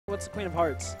What's the Queen of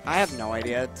Hearts? I have no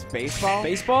idea. It's baseball.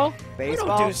 Baseball?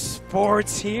 Baseball. We don't do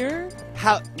sports here.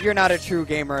 How? You're not a true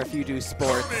gamer if you do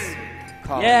sports.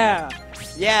 Colin. Yeah.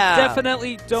 Yeah.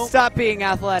 Definitely don't. Stop being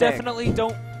athletic. Definitely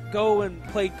don't go and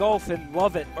play golf and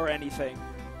love it or anything.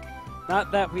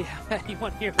 Not that we have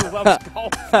anyone here who loves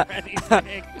golf or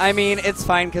anything. I mean, it's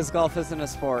fine because golf isn't a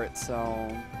sport, so.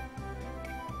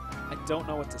 I don't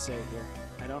know what to say here.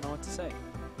 I don't know what to say.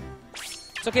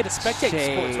 It's okay to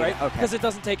spectate sports, right? Okay. Because it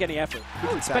doesn't take any effort. You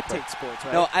can Exactly. spectate sports,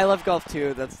 right? No, I love golf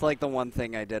too. That's like the one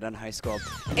thing I did in high school.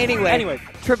 Anyway,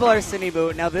 Triple R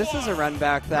Sinnyboo. Now this is a run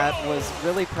back that was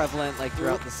really prevalent like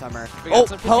throughout the summer. We got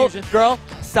some hold, confusion. girl,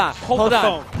 stop. Hold the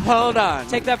on. phone. Hold on.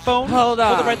 Take that phone. Hold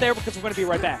on. Hold it right there because we're going to be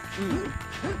right back.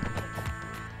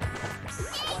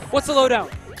 What's the lowdown?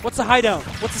 What's the high down?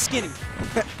 What's the skinny?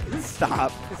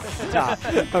 Stop. Stop.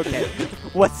 Okay.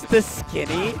 What's the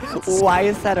skinny? Why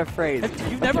is that a phrase?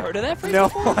 You've never heard of that phrase No,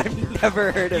 before? I've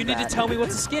never heard of that. You need to tell me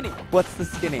what's the skinny. What's the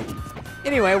skinny?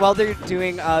 Anyway, while they're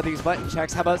doing these button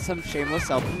checks, how about some shameless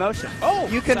self-promotion? Oh,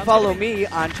 you can sounds follow good. me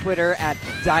on Twitter at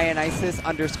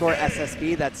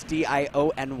Dionysus_SSB. That's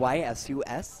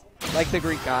DIONYSUS, like the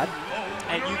Greek god.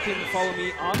 And you can follow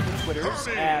me on the Twitters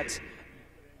at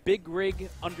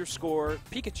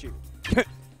BigRig_Pikachu.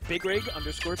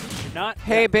 BigRig_Pikachu. Not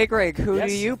Hey, Big Rig, who Yes.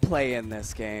 do you play in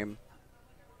this game?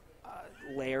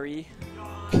 Larry.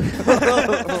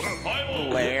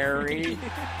 Larry.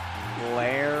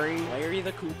 Larry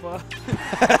the Koopa.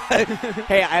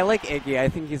 Hey, I like Iggy. I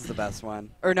think he's the best one.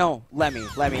 Or no, Lemmy.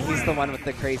 He's the one with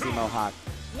the crazy mohawk.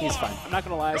 He's fun. I'm not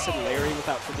going to lie, I said Larry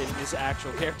without forgetting his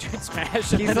actual character in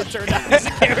Smash. And He's then it turned out he's a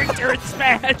character in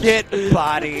Smash. Get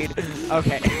bodied.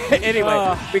 Okay.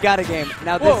 Anyway, we got a game.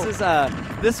 Now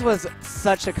this was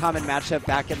such a common matchup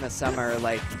back in the summer,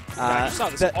 like Yeah, you saw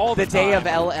this all the the day of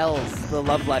time. LLs, the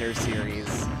Love Letter series.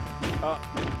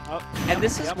 And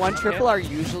this is one Triple R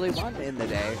usually won in the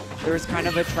day. There was kind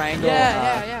of a triangle.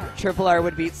 Yeah. Triple R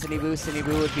would beat Sinnyboo,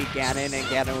 Sinnyboo would beat Ganon, and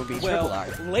Ganon would beat Triple R.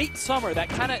 Late summer, that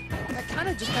kind of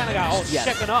just got all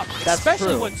shaken up. That's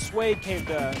especially true. when Suede came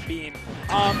to being.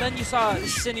 Then you saw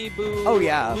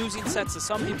Sinnyboo losing sets to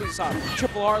some people. You saw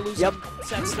Triple R losing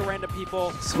sets to random people.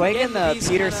 Swag and the these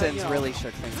Petersons kinda, really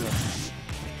shook things up.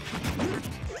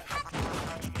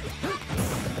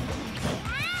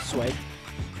 Swag.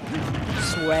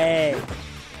 Swag.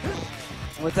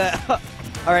 With that.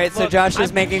 All right, so Look, Jaaahsh is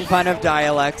I'm- making fun of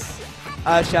dialects.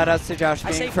 Shout outs to Jaaahsh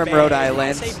I say being from bag, Rhode I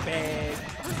Island. say bag.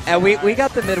 And we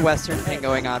got the Midwestern thing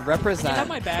going on. Represent. Can you have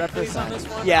my back, please, on Represent.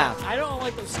 this one? Yeah. I don't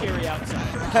like those scary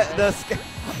outside.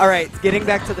 All right, getting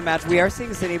back to the match, we are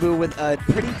seeing Sinnyboo with a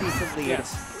pretty decent lead.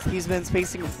 Yes. He's been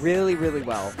spacing really, really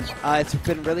well. It's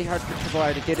been really hard for Triple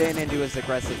R to get in and do his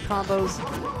aggressive combos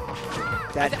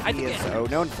that I he think is so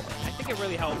known for. I think it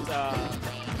really helped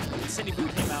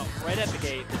Sinnyboo came out right at the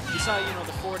gate. You saw,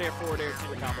 the forward air,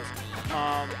 timber combos.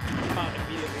 Come out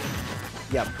immediately.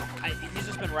 Yep, He's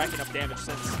just been racking up damage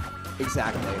since.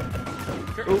 exactly.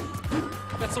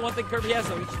 That's the one thing Kirby has,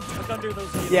 though. He can duck under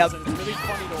those needles, Yep. and it's really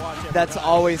funny to watch. That's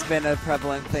always been a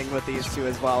prevalent thing with these two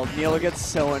as well. Neil gets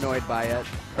so annoyed by it.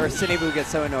 Or Sinnyboo gets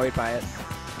so annoyed by it.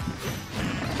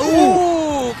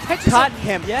 Ooh! Caught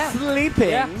him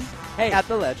sleeping Hey, at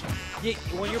the ledge.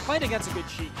 when you're playing against a good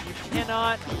Sheik, you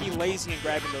cannot be lazy and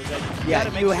grabbing those edges. You Yeah,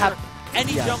 gotta make you sure have-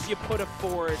 any yes. jump you put up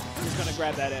forward is going to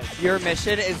grab that edge. Your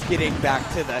mission is getting back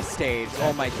to the stage.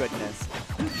 Oh my goodness.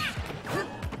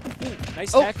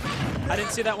 Nice tech. I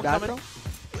didn't see that one Got coming.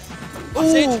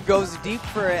 Ooh, goes deep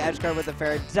for an edge guard with the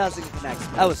fair. Doesn't connect.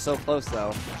 That was so close,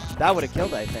 though. That would have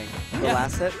killed, I think. The Yeah.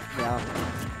 last hit? Yeah.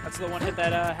 That's the one hit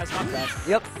that has knockback.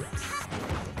 Yep.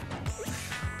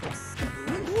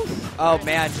 Oh,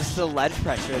 man, just the ledge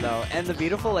pressure, though. And the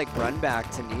beautiful, run back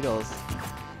to Needles.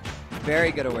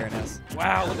 Very good awareness.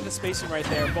 Wow, look at the spacing right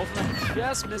there. Both of them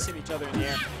just missing each other in the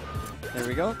air. There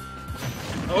we go.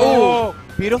 Oh!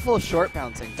 Beautiful short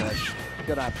bouncing push.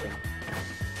 Good option.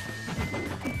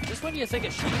 Just when you think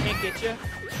a Sheik can't get you,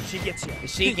 she gets you.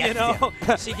 She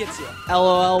gets She gets you.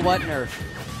 LOL, what nerf?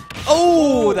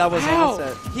 Oh, that was wow.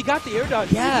 almost it. He got the air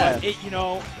dodge. Yeah.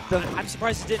 But I'm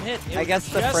surprised it didn't hit. It I was guess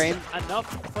the just frame-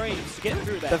 enough frames to get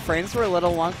through that. The frames were a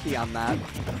little wonky on that.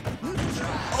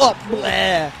 Oh,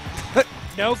 bleh.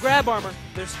 No grab armor.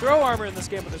 There's throw armor in this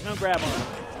game, but there's no grab armor.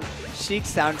 Sheik's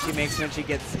sound she makes when she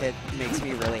gets hit makes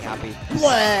me really happy.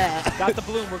 Bleh. Got the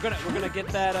bloom. We're gonna get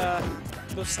that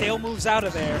those stale moves out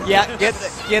of there. Yeah, get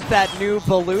that new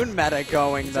balloon meta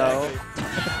going though.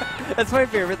 Exactly. That's my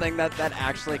favorite thing that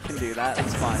actually can do that.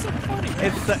 It's fun. So funny.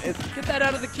 It's Get that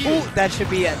out of the queue. ooh, that should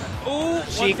be it. Ooh,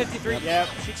 Sheik. 153. Yeah,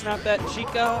 Sheik's not that.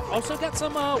 Sheik also got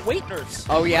some weight nerfs.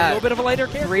 Oh yeah, a little bit of a lighter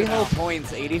character. 3 whole now.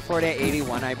 points, 84 to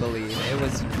 81, I believe. It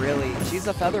was really. She's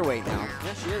a featherweight now.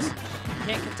 Yeah, she is.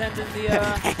 Can't contend in the.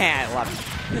 I love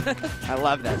it. I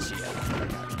love that she is.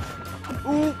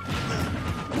 Ooh.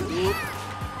 Ooh.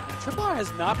 Triple R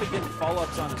has not been getting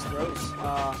follow-ups on his throws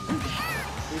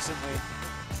recently.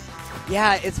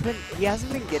 Yeah, he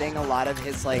hasn't been getting a lot of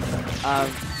his like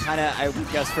kind of, I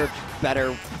guess for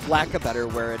lack of better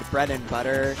word, bread and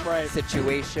butter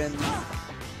situations.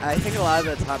 I think a lot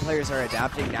of the top players are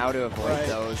adapting now to avoid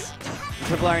those.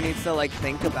 Triple R needs to like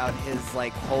think about his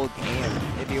like whole game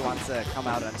if he wants to come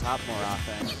out on top more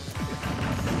often.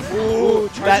 Ooh,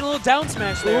 trying a little down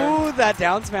smash there. Ooh, that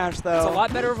down smash though. It's a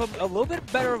lot better of a little bit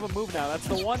better of a move now. That's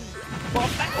the one.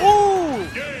 Ooh!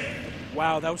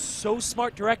 Wow, that was so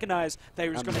smart to recognize that he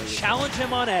was going to challenge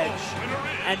him on edge,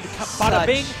 and bada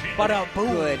bing, bada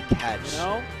boom. Good catch. You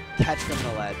know? Catch from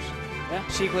the ledge. Yeah.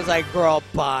 Sheik was like, "Girl,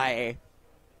 bye.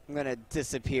 I'm gonna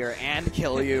disappear and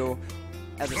kill you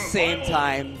at the same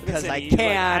time because I can."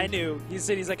 Like, I knew. He's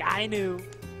like, I knew.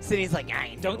 Cindy's like,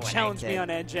 "I knew." Don't challenge me on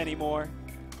edge anymore.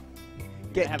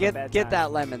 Get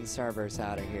that lemon Starburst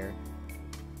out of here.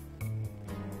 The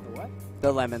what? The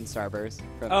lemon Starburst.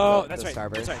 That's right.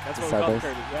 Starburst. That's right. That's what we call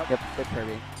Kirby. Yep, the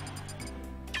Kirby.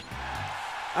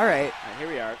 All right. Here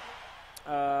we are.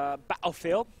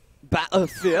 Battlefield.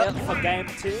 Battlefield. For game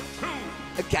 2.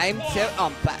 A game 2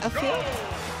 on Battlefield.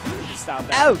 Stop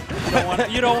that. Oh.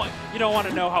 You don't want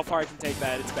to know how far I can take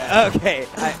that. It's bad. Okay.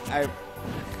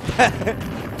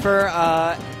 For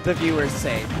the viewers'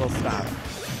 sake, we'll stop.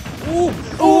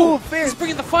 Ooh, fair. He's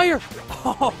bringing the fire.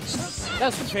 Oh, that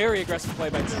was a very aggressive play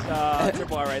by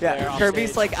Triple R right there.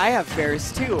 Kirby's like, I have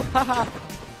fairs too. Haha.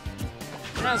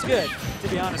 That was good, to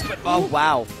be honest. But oh,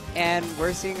 wow. And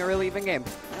we're seeing a really even game.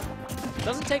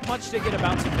 Doesn't take much to get a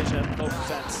bouncing fish at low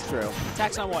percents. True.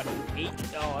 Tax on what?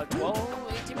 12,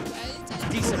 18,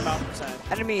 decent amount of percent.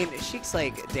 And I mean, Sheik's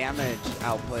like damage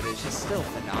output is just still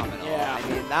phenomenal. Yeah. I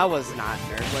mean, that was not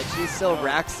nerf. Like, she still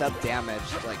racks up damage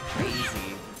like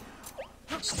crazy.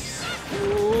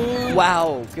 Ooh.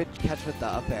 Wow, good catch with the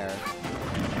up air.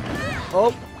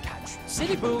 Oh, catch.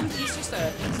 Sinnyboo, he's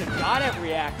a god at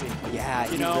reacting. Yeah,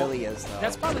 he really is though.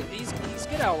 That's probably he's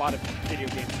good at a lot of video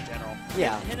games in general.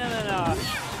 Yeah.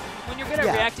 When you're good at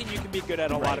reacting, you can be good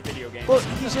at a lot of video games. Well,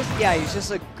 he's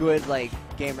just a good like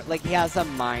gamer. Like, he has a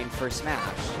mind for Smash.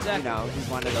 Exactly. You know, he's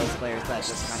one of those players that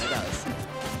just kind of does.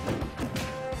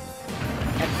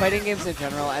 And fighting games in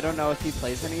general, I don't know if he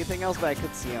plays anything else, but I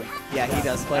could see him. Yeah, he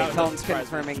does play. Phone's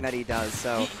confirming that he does,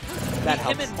 so that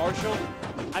helps. Him and Marshall,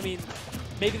 I mean,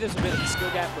 maybe there's a bit of a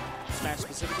skill gap with Smash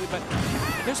specifically, but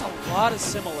there's a lot of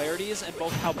similarities in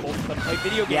how both of them play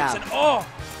video games. Yeah.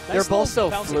 And they're both so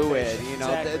fluid, you know.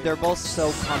 Exactly. They're both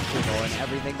so comfortable in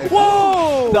everything they're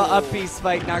doing. The up B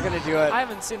spike, not going to do it. I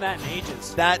haven't seen that in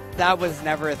ages. That was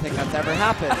never a thing that's ever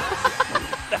happened.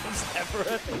 That was never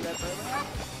a thing that's ever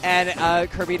happened. And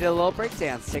Kirby did a little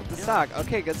breakdance, take the stock.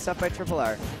 Okay, good stuff by Triple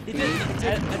R. He did,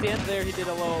 at the end there, he did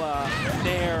a little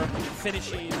nair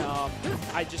finishing,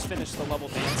 I just finished the level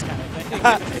dance kind of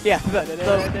thing. Yeah,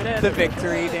 the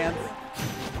victory dance.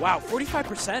 Wow,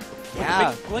 45%.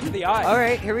 Yeah. Big blink of the eye. All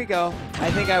right, here we go. I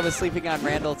think I was sleeping on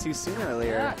Randall too soon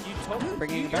earlier. Yeah, you totally.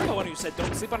 Bringing You're the one who said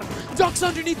don't sleep on him. Ducks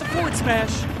underneath the forward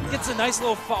smash. Gets a nice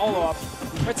little follow-up.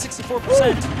 We're at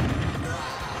 64%.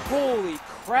 Holy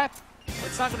crap.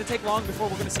 It's not going to take long before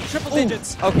we're going to see triple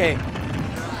digits. Okay.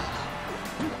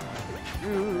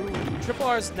 Triple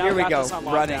R's now here we got go, this on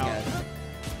running lockdown.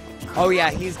 it. Oh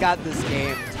yeah, he's got this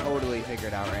game totally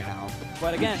figured out right now.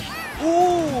 But again,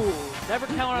 ooh, never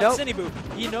count on Sinnyboo.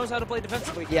 He knows how to play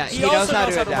defensively. Yeah, he also knows how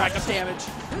to adapt. rack up damage.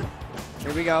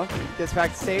 Here we go. Gets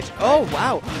back to stage. Oh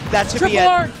wow, that should Triple be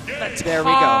R. it. The there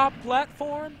we go. top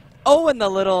platform. Oh, and the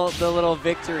little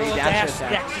victory Little dash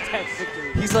attack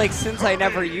victory. He's like, since I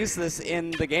never use this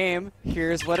in the game,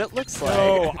 here's what it looks like.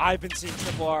 Oh, I've been seeing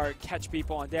Triple R catch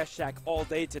people on dash attack all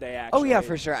day today, actually. Oh yeah,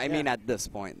 for sure. I mean, at this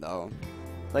point though,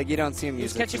 like you don't see him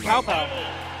use it. He's catching Pow Pow.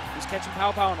 He's catching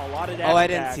Pow Pow on a lot of dash attacks. Oh, I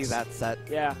didn't see that set.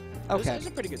 Yeah. Okay. It was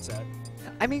a pretty good set.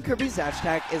 I mean, Kirby's dash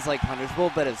attack is like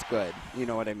punishable, but it's good. You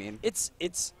know what I mean? It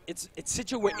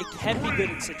can be good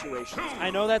in situations. I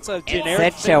know that's a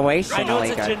generic thing. I know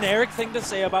it's a generic thing to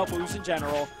say about moves in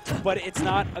general, but it's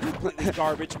not a completely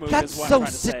garbage move. That's is what so I'm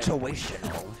trying to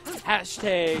situational.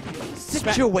 Hashtag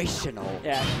situational.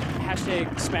 Yeah.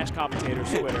 Hashtag Smash commentators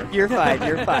Twitter. You're fine.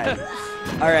 You're fine.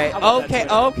 All right. Okay.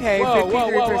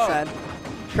 53%.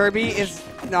 Kirby is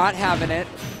not having it.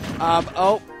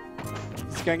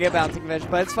 He's going to get bouncing fish,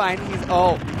 but it's fine. He's,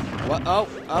 oh. What? Oh.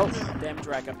 Damage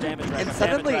rack up, damage rack and up,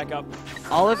 suddenly, damage rack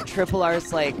up. all of Triple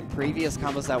R's like previous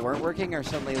combos that weren't working are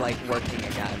suddenly like working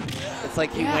again. It's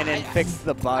like he went and fixed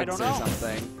the bugs or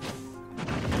something.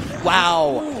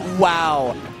 Wow.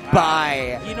 Wow.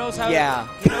 Bye. He knows how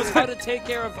he knows how to take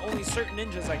care of only certain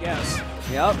ninjas, I guess.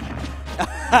 Yep.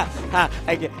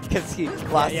 I get, because he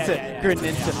lost to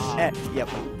Greninja.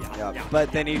 Yep.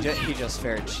 But then he just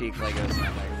fared Sheik like it was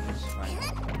nothing.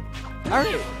 All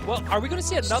right. Well, are we going to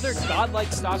see another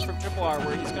godlike stock from Triple R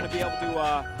where he's going to be able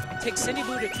to take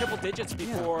Sinnyboo to triple digits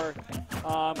before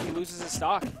he loses his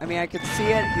stock? I mean, I could see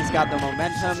it. He's got the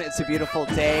momentum. It's a beautiful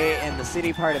day in the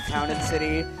city part of Town and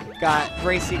City. Got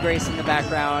Gracie Grace in the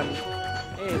background.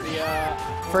 Hey,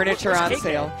 the furniture on KK?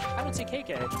 sale. I don't see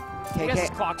KK. KK. I guess his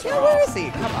clocks are Where off. is he?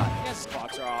 Come on. I guess his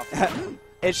clocks are off.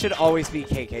 It should always be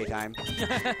KK time.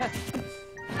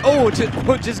 Oh,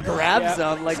 just grabs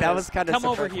him. Like, that was kind of Come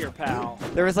over here, pal.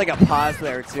 There was like a pause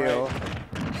there, too.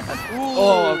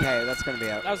 Oh, okay. That's going to be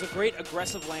out. That was a great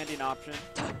aggressive landing option.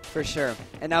 For sure.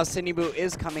 And now Sinnyboo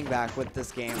is coming back with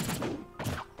this game.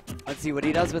 Let's see what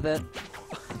he does with it.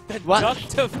 Duck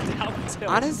to down tilt.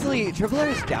 Honestly, Triple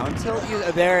R's down tilt,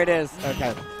 there it is.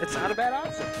 Okay. It's not a bad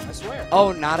option, I swear.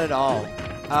 Oh, not at all.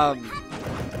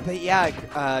 But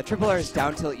yeah, Triple R's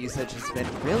down tilt usage has been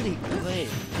really good.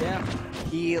 Yeah.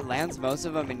 He lands most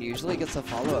of them and usually gets a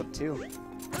follow-up too.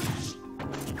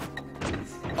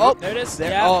 Oh, there it is.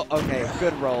 There. Yeah. Oh, okay.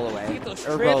 Good roll away. You can get those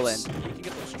or trips. roll in. You can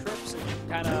get those trips and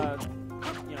kind of,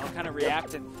 kind of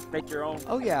react and make your own.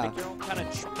 Oh yeah. Make your own kind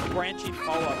of branching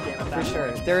follow-up game. At that For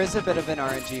sure. point. There is a bit of an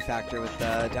RNG factor with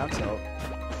the down tilt.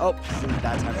 Oh,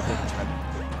 that time it didn't trip.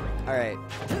 All right,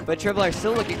 but Triple R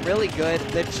still looking really good.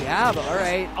 The jab, all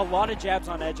right. A lot of jabs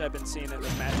on edge I've been seeing in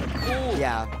this matchup. Ooh.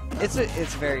 Yeah, it's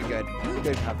very good.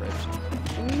 Good coverage.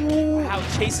 Ooh. Wow,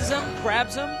 chases him,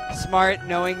 grabs him. Smart,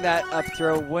 knowing that up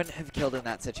throw wouldn't have killed in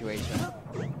that situation.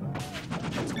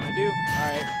 What's gonna do? All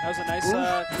right, that was a nice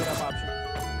good up option.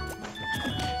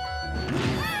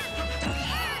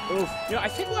 Oof. I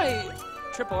think why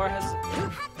Triple R has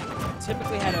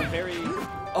typically had a very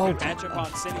good matchup on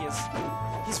Cinny is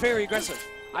he's very aggressive.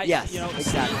 Yes,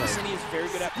 exactly. Cinny is very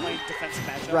good at playing defensive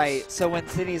matchups. Right, so when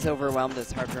Cinny's overwhelmed,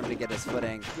 it's hard for him to get his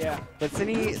footing. Yeah. But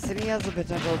Cinny has the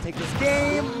potential to take this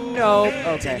game. Nope.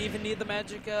 Okay. Didn't even need the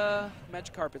magic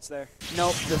carpets there.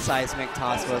 Nope, the seismic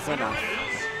toss was enough.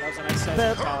 That was a nice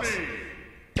seismic toss.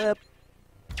 Boop.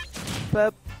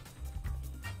 Boop.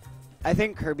 I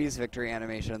think Kirby's victory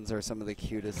animations are some of the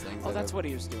cutest things. Oh, that's what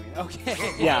he was doing. Okay.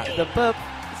 Yeah, the boop,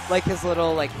 like his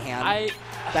little hand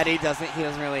that he doesn't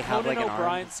really have like an arm.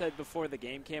 O'Brien said before the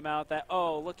game came out that,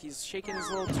 oh, look, he's shaking his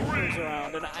little tuners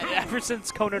around. And ever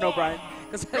since Conan O'Brien,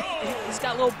 because he's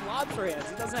got little blobs for hands.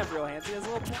 He doesn't have real hands. He has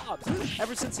little blobs.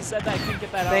 Ever since he said that, I couldn't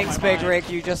get that out of my mind. Thanks, Big Rick.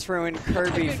 You just ruined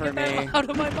Kirby for me. That out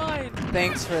of my mind.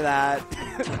 Thanks for that.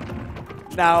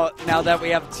 Now that we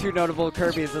have two notable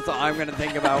Kirbys, that's all I'm going to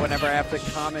think about whenever I have to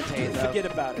commentate. Forget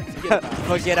about it.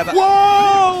 Forget about it.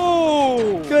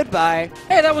 Whoa! Goodbye.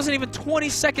 Hey, that wasn't even 20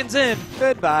 seconds in.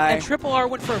 Goodbye. And Triple R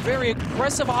went for very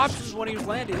aggressive options when he was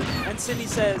landing. And Cindy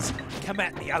says, come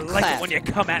at me. I like it when you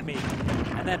come at me.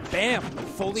 And then, bam,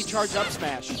 fully charged up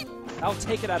smash. I'll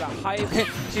take it at a high...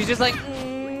 She's just like,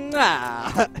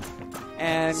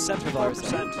 and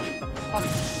 74%.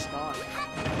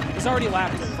 He's already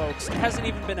lapped it, folks. It hasn't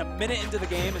even been a minute into the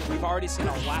game, and we've already seen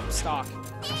a lap stock.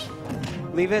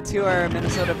 Leave it to our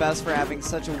Minnesota best for having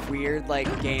such a weird,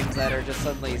 games that are just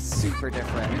suddenly super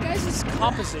different. You guys'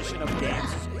 composition of games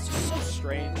is just so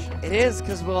strange. It is,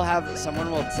 because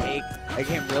someone will take a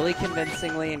game really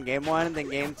convincingly in game one, and then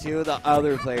game two, the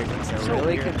other player takes it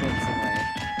really convincingly.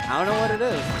 I don't know what it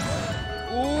is.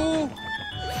 Ooh.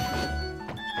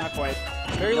 Not quite.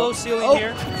 Very low ceiling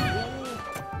here.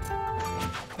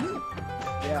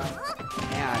 Yeah.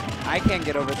 Man, I can't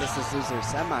get over this as loser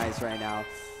semis right now.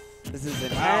 This is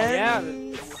intense. Yeah.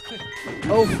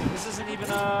 Oh. This isn't even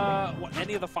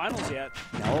any of the finals yet.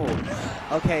 No.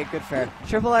 Okay, good fair.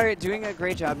 Triple R doing a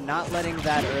great job not letting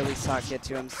that early stock get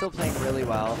to him. Still playing really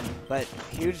well, but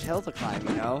huge hill to climb,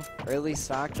 Early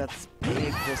stock, that's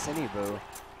big for Sinnyboo.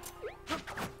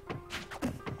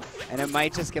 And it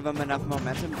might just give him enough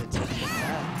momentum to take the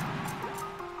set.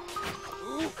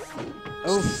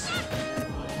 Oof.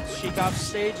 Sheik off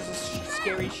stage is a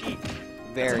scary Sheik.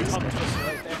 Very scary.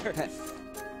 Right there.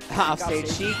 Offstage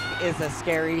Sheik is a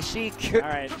scary Sheik. All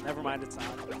right, never mind. It's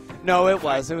not. No, it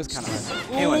was. It was kind of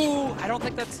hard. Anyway. Ooh, I don't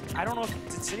know if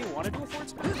did City want to do a forward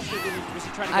smash? Or was he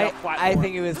trying to get a flat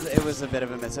think it was a bit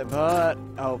of a miss. But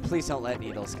please don't let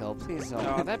Needles kill. Please don't.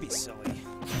 Oh, that'd be silly.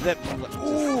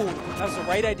 Ooh, that was the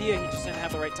right idea. He just didn't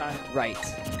have the right time. Right.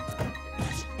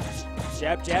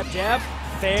 Jab, jab, jab.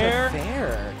 Fair.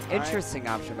 Fair. Interesting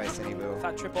option by Sinnyboo. I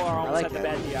thought Triple R almost had the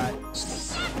bad DI.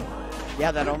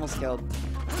 Yeah, that almost killed.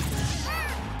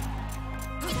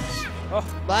 Oh,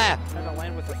 Blah. trying to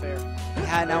land with the fair.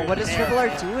 Yeah, now what does Triple R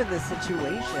do in this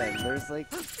situation? There's like...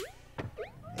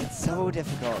 It's so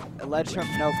difficult. A ledge jump?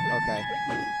 Nope. Okay.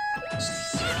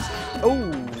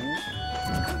 Oh.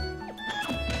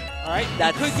 All right.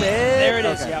 That's it. There it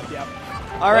is. Okay. Yep, yep.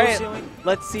 All right. Ceiling.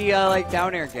 Let's see like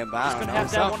down air again. He's going to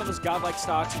have to have one of those godlike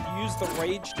stocks and use the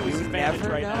rage to his advantage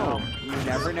right now. You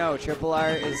never know. Triple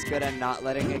R is good at not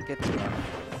letting it get to him.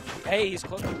 Hey, he's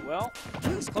close. Well,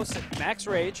 he's close to max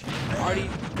rage. Already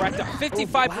racked up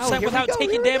 55% without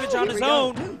taking damage on his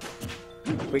own.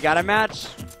 We got a match.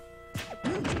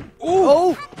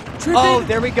 Ooh. Oh,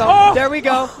 there we go. Oh. There we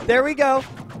go. There we go.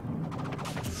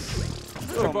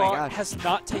 Triple R has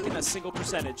not taken a single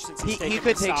percentage since he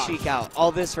could take Sheik out.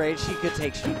 All this rage, he could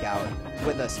take Sheik out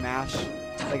with a smash,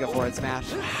 like a forward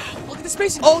smash. Look at the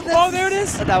spacing. Oh, there it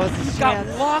is. That was his got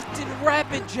chance. locked in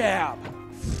rapid jab.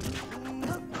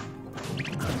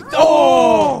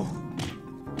 Oh!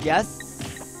 Yes.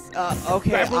 Okay.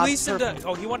 Grab release into.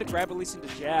 Oh, he wanted to grab release into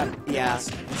jab. Yeah.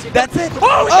 Yes. That's it.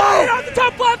 Oh, he got it on the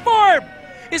top platform.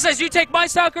 He says, "You take my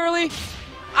stock early.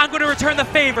 I'm going to return the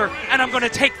favor, and I'm going to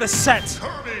take the set."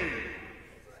 Kirby.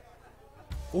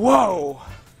 Whoa.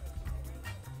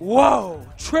 Whoa.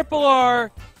 Triple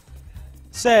R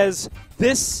says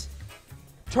this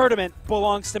tournament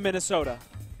belongs to Minnesota.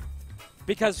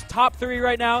 Because top 3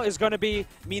 right now is going to be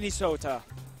Minnesota.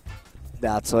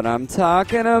 That's what I'm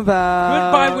talking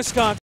about. Goodbye, Wisconsin.